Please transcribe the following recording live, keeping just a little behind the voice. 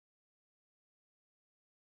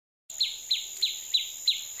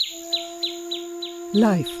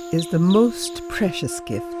Life is the most precious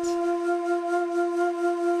gift.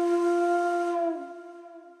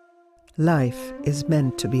 Life is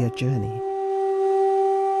meant to be a journey.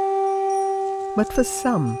 But for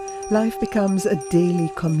some, life becomes a daily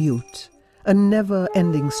commute, a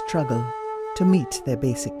never-ending struggle to meet their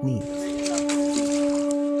basic needs.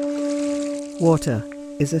 Water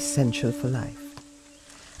is essential for life,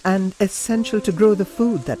 and essential to grow the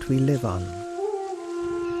food that we live on.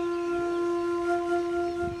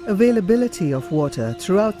 Availability of water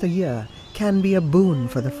throughout the year can be a boon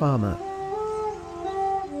for the farmer.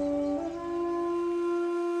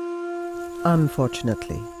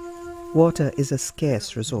 Unfortunately, water is a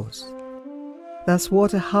scarce resource. Thus,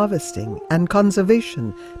 water harvesting and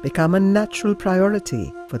conservation become a natural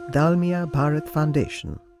priority for Dalmia Bharat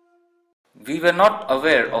Foundation. We were not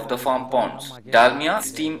aware of the farm ponds.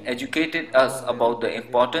 Dalmia's team educated us about the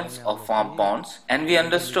importance of farm ponds, and we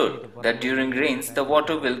understood that during rains the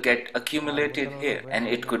water will get accumulated here and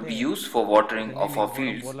it could be used for watering of our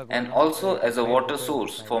fields and also as a water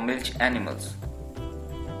source for milch animals.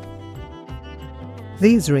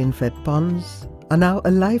 These rain-fed ponds are now a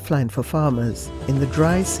lifeline for farmers in the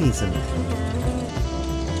dry season.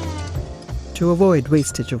 To avoid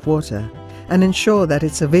wastage of water and ensure that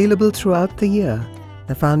it's available throughout the year,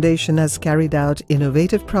 the Foundation has carried out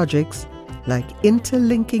innovative projects like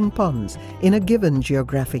interlinking ponds in a given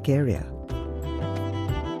geographic area.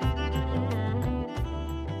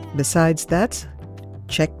 Besides that,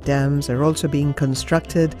 check dams are also being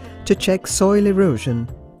constructed to check soil erosion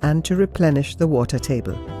and to replenish the water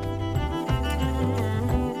table.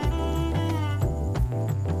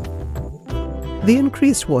 The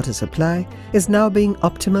increased water supply is now being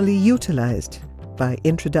optimally utilized by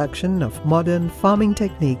introduction of modern farming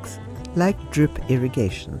techniques like drip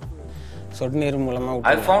irrigation.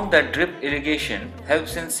 I found that drip irrigation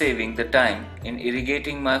helps in saving the time in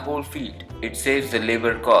irrigating my whole field. It saves the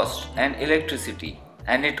labor cost and electricity,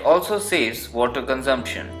 and it also saves water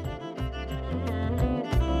consumption.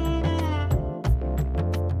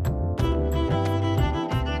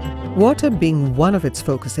 Water being one of its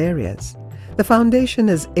focus areas, the Foundation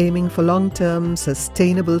is aiming for long-term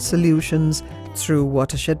sustainable solutions through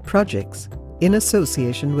watershed projects in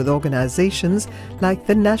association with organizations like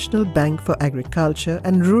the National Bank for Agriculture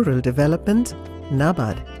and Rural Development,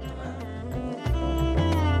 NABARD.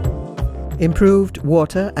 Improved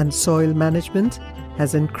water and soil management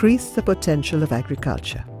has increased the potential of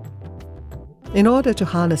agriculture. In order to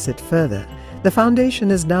harness it further, the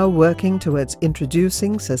Foundation is now working towards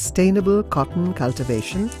introducing sustainable cotton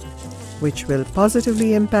cultivation, which will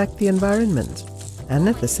positively impact the environment and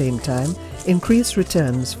at the same time increase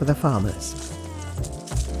returns for the farmers.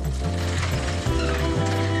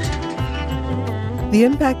 The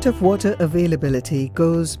impact of water availability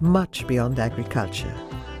goes much beyond agriculture.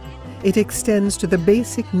 It extends to the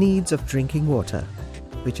basic needs of drinking water,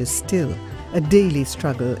 which is still a daily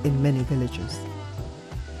struggle in many villages.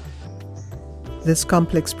 This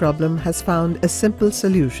complex problem has found a simple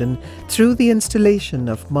solution through the installation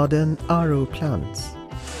of modern RO plants.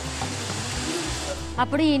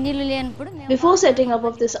 Before setting up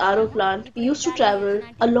of this RO plant, we used to travel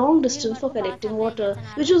a long distance for collecting water,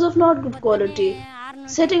 which was of not good quality.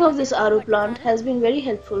 Setting of this RO plant has been very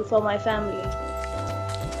helpful for my family.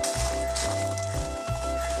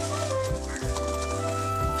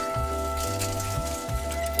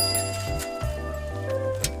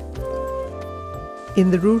 In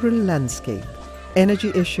the rural landscape,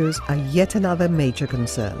 energy issues are yet another major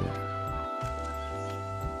concern.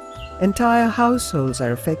 Entire households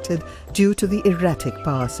are affected due to the erratic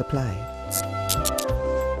power supply.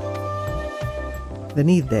 The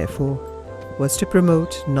need, therefore, was to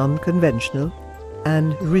promote non-conventional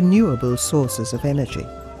and renewable sources of energy.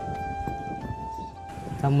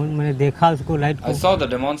 I saw the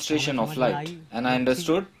demonstration of light and I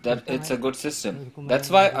understood that it's a good system. That's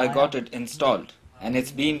why I got it installed, and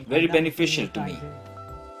it's been very beneficial to me.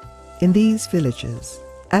 In these villages,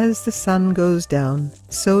 as the sun goes down,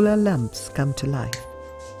 solar lamps come to life.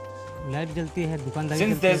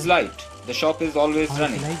 Since there's light, the shop is always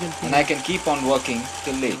running and I can keep on working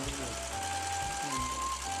till late.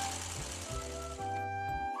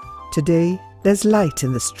 Today, there's light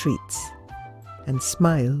in the streets and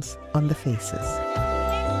smiles on the faces.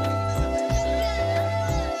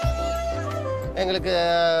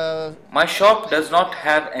 My shop does not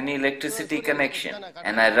have any electricity connection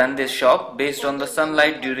and I run this shop based on the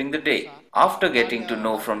sunlight during the day. After getting to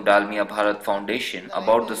know from Dalmia Bharat Foundation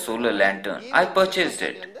about the solar lantern, I purchased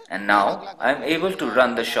it and now I am able to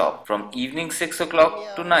run the shop from evening 6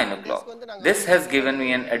 o'clock to 9 o'clock. This has given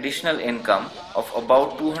me an additional income of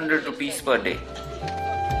about 200 rupees per day.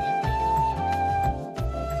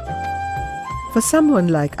 For someone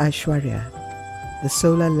like Aishwarya, the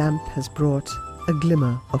solar lamp has brought a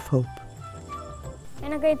glimmer of hope.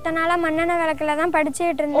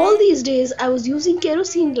 All these days I was using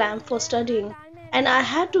kerosene lamp for studying and I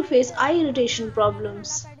had to face eye irritation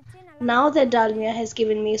problems. Now that Dalmia has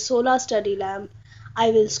given me a solar study lamp, I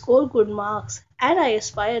will score good marks and I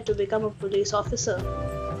aspire to become a police officer.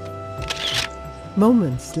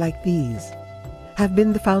 Moments like these have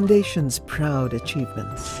been the Foundation's proud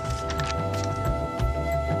achievements.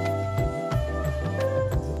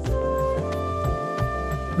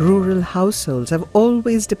 Rural households have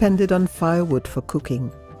always depended on firewood for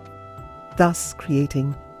cooking, thus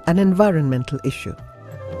creating an environmental issue.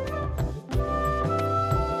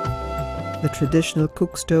 The traditional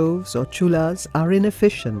cook stoves or chulas are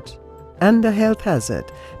inefficient and a health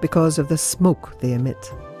hazard because of the smoke they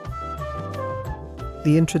emit.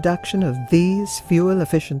 The introduction of these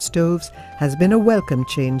fuel-efficient stoves has been a welcome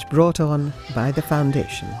change brought on by the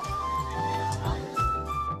Foundation.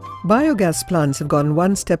 Biogas plants have gone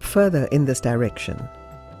one step further in this direction.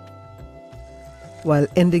 While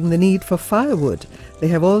ending the need for firewood, they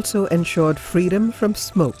have also ensured freedom from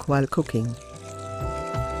smoke while cooking,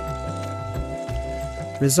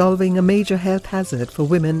 resolving a major health hazard for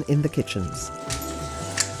women in the kitchens.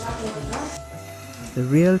 The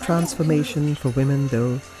real transformation for women,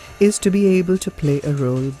 though, is to be able to play a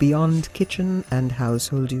role beyond kitchen and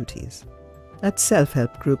household duties. At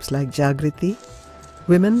self-help groups like Jagriti,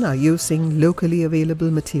 women are using locally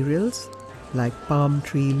available materials, like palm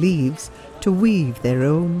tree leaves, to weave their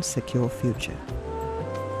own secure future.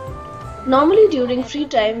 Normally during free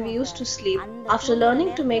time we used to sleep. After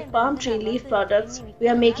learning to make palm tree leaf products, we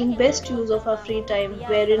are making best use of our free time,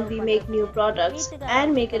 wherein we make new products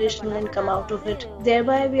and make additional income out of it.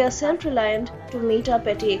 Thereby we are self-reliant to meet our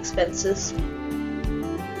petty expenses.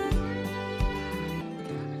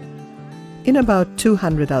 In about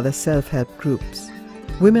 200 other self-help groups,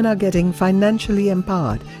 women are getting financially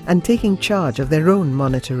empowered and taking charge of their own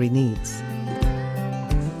monetary needs.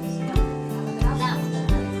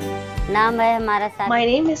 My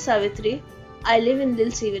name is Savitri. I live in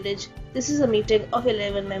Dilsi village. This is a meeting of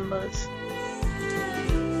 11 members.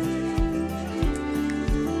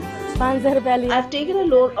 I've taken a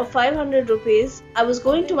loan of 500 rupees. I was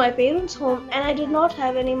going to my parents' home and I did not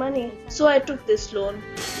have any money, so I took this loan.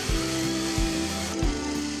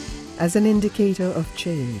 As an indicator of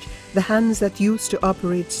change, the hands that used to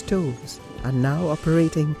operate stoves are now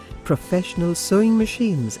operating professional sewing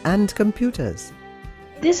machines and computers.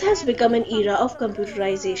 This has become an era of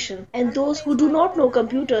computerization, and those who do not know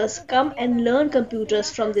computers come and learn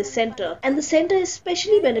computers from this center. And the center is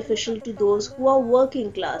especially beneficial to those who are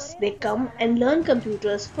working class. They come and learn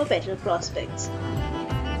computers for better prospects.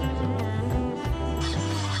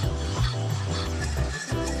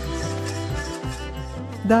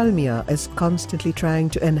 Dalmia is constantly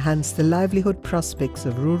trying to enhance the livelihood prospects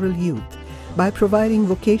of rural youth by providing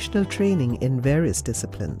vocational training in various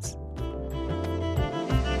disciplines.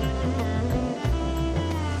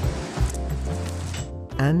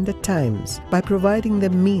 And at times by providing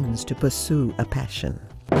them means to pursue a passion.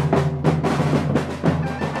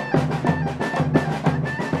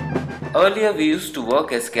 Earlier we used to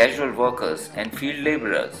work as casual workers and field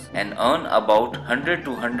laborers and earn about 100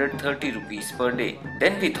 to 130 rupees per day.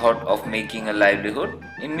 Then we thought of making a livelihood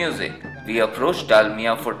in music. We approached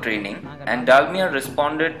Dalmia for training and Dalmia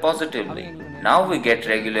responded positively. Now we get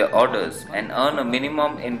regular orders and earn a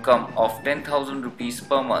minimum income of 10,000 rupees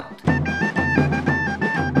per month.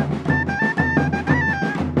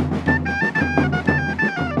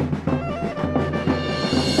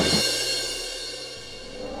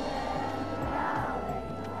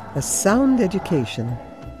 A sound education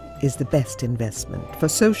is the best investment for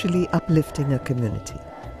socially uplifting a community.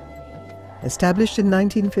 Established in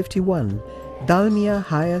 1951, Dalmia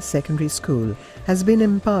Higher Secondary School has been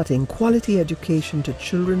imparting quality education to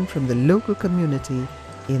children from the local community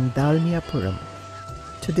in Dalmiapuram.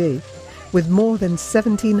 Today, with more than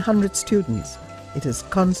 1,700 students, it is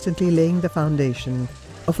constantly laying the foundation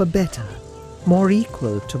of a better, more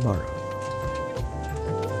equal tomorrow.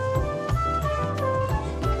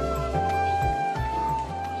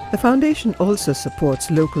 The Foundation also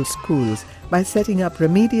supports local schools by setting up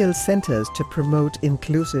remedial centers to promote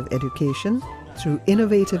inclusive education through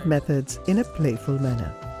innovative methods in a playful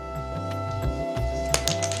manner.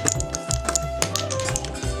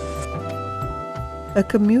 A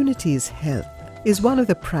community's health is one of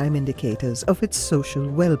the prime indicators of its social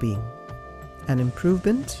well-being. An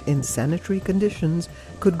improvement in sanitary conditions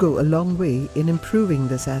could go a long way in improving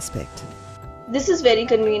this aspect. This is very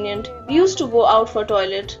convenient. We used to go out for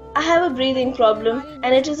toilet. I have a breathing problem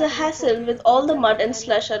and it is a hassle with all the mud and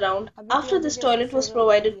slush around. After this toilet was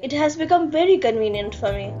provided, it has become very convenient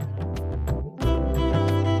for me.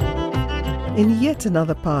 In yet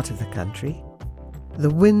another part of the country, the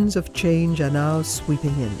winds of change are now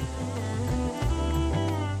sweeping in.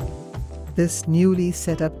 This newly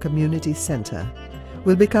set up community centre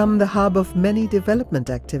will become the hub of many development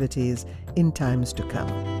activities in times to come.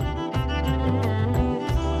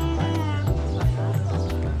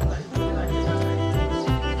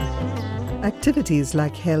 Activities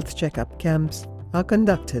like health checkup camps are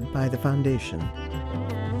conducted by the foundation.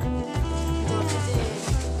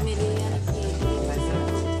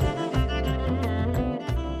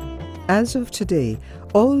 As of today,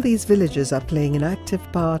 all these villages are playing an active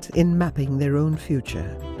part in mapping their own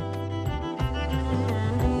future.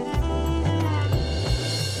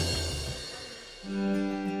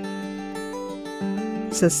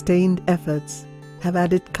 Sustained efforts have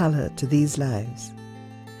added colour to these lives,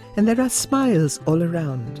 and there are smiles all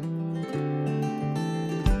around.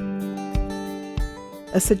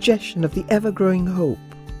 A suggestion of the ever-growing hope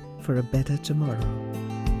for a better tomorrow.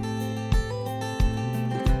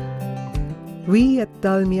 We at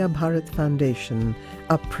Dalmia Bharat Foundation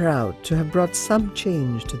are proud to have brought some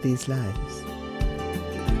change to these lives.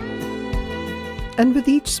 And with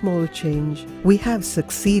each small change, we have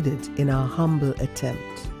succeeded in our humble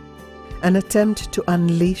attempt. An attempt to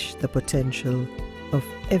unleash the potential of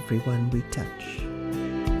everyone we touch.